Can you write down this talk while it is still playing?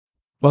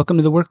Welcome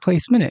to the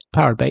Workplace Minute,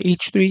 powered by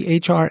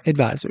H3 HR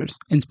Advisors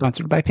and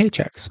sponsored by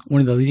Paychex,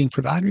 one of the leading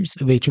providers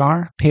of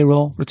HR,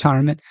 payroll,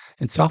 retirement,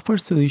 and software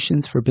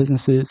solutions for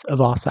businesses of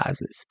all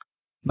sizes.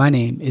 My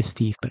name is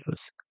Steve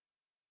Boese.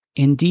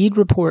 Indeed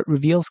report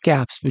reveals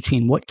gaps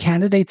between what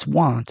candidates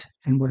want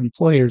and what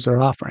employers are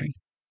offering.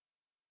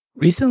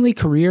 Recently,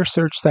 career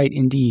search site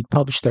Indeed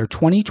published their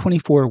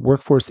 2024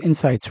 Workforce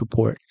Insights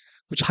report,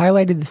 which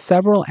highlighted the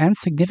several and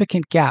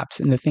significant gaps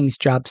in the things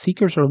job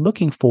seekers are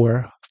looking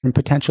for from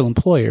potential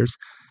employers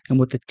and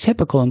what the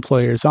typical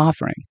employer is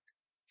offering.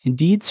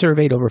 Indeed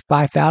surveyed over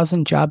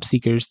 5,000 job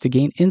seekers to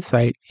gain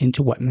insight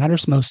into what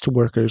matters most to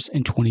workers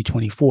in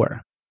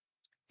 2024.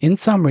 In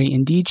summary,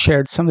 Indeed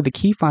shared some of the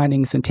key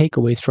findings and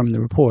takeaways from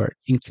the report,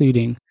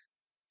 including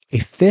a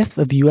fifth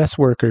of U.S.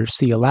 workers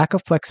see a lack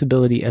of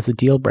flexibility as a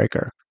deal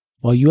breaker,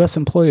 while U.S.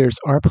 employers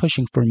are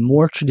pushing for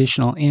more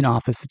traditional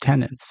in-office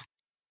attendance.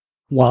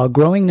 While a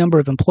growing number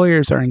of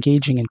employers are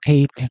engaging in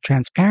pay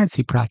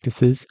transparency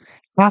practices,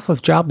 half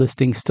of job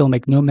listings still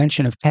make no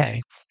mention of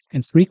pay,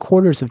 and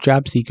 3/4 of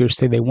job seekers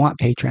say they want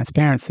pay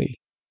transparency.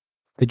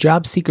 The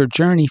job seeker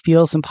journey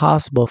feels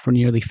impossible for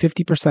nearly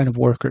 50% of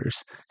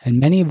workers, and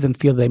many of them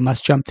feel they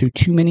must jump through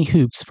too many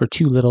hoops for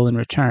too little in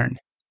return.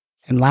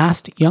 And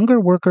last,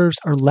 younger workers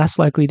are less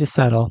likely to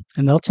settle,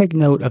 and they'll take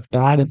note of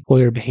bad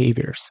employer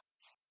behaviors.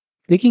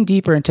 Digging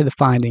deeper into the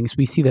findings,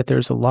 we see that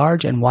there's a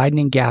large and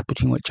widening gap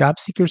between what job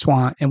seekers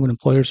want and what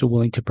employers are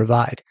willing to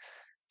provide.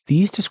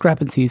 These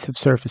discrepancies have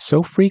surfaced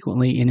so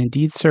frequently in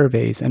Indeed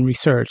surveys and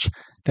research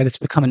that it's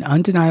become an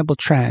undeniable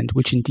trend,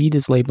 which Indeed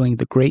is labeling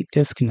the Great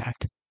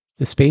Disconnect,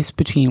 the space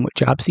between what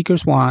job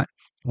seekers want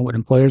and what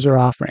employers are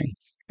offering,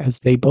 as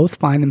they both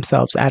find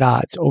themselves at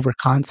odds over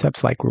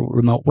concepts like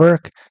remote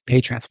work,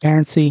 pay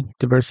transparency,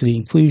 diversity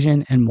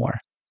inclusion, and more.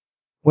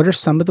 What are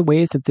some of the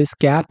ways that this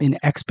gap in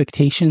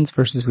expectations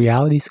versus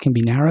realities can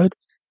be narrowed?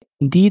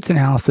 Indeed's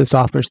analysis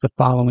offers the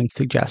following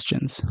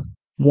suggestions.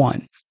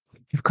 1.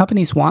 If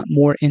companies want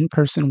more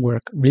in-person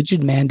work,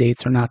 rigid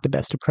mandates are not the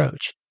best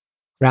approach.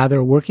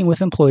 Rather, working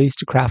with employees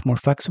to craft more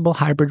flexible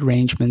hybrid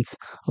arrangements,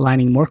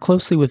 aligning more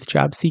closely with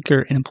job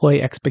seeker and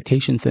employee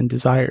expectations and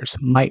desires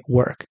might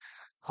work.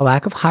 A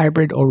lack of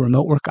hybrid or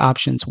remote work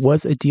options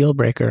was a deal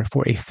breaker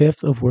for a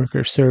fifth of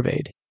workers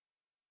surveyed.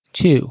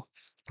 2.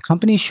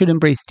 Companies should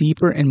embrace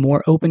deeper and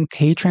more open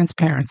pay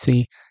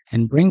transparency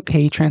and bring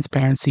pay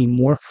transparency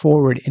more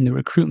forward in the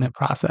recruitment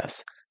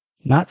process.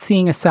 Not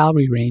seeing a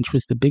salary range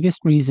was the biggest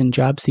reason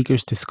job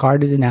seekers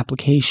discarded an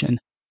application,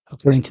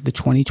 according to the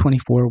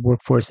 2024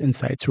 Workforce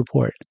Insights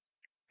report.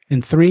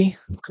 And 3,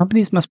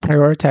 companies must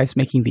prioritize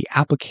making the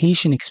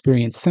application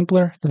experience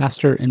simpler,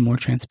 faster, and more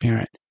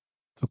transparent.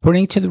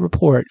 According to the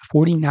report,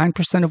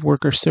 49% of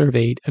workers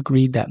surveyed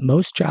agreed that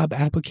most job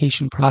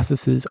application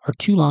processes are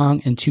too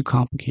long and too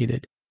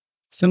complicated.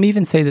 Some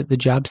even say that the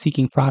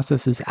job-seeking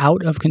process is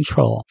out of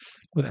control,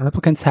 with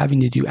applicants having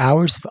to do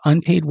hours of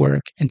unpaid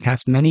work and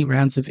pass many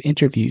rounds of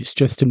interviews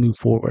just to move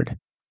forward.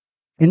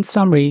 In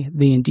summary,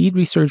 the Indeed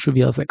research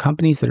reveals that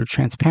companies that are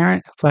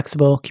transparent,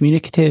 flexible,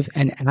 communicative,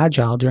 and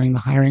agile during the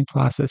hiring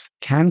process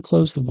can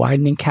close the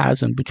widening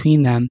chasm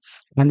between them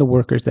and the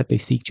workers that they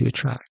seek to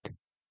attract.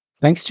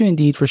 Thanks to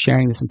Indeed for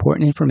sharing this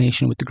important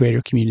information with the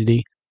greater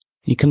community.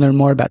 You can learn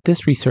more about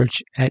this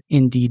research at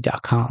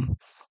Indeed.com.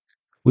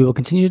 We will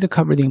continue to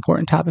cover the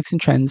important topics and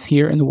trends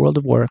here in the world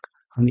of work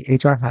on the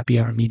HR Happy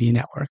Hour Media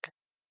Network.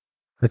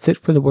 That's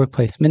it for the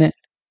Workplace Minute,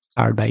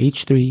 powered by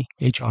H3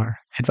 HR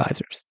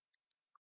Advisors.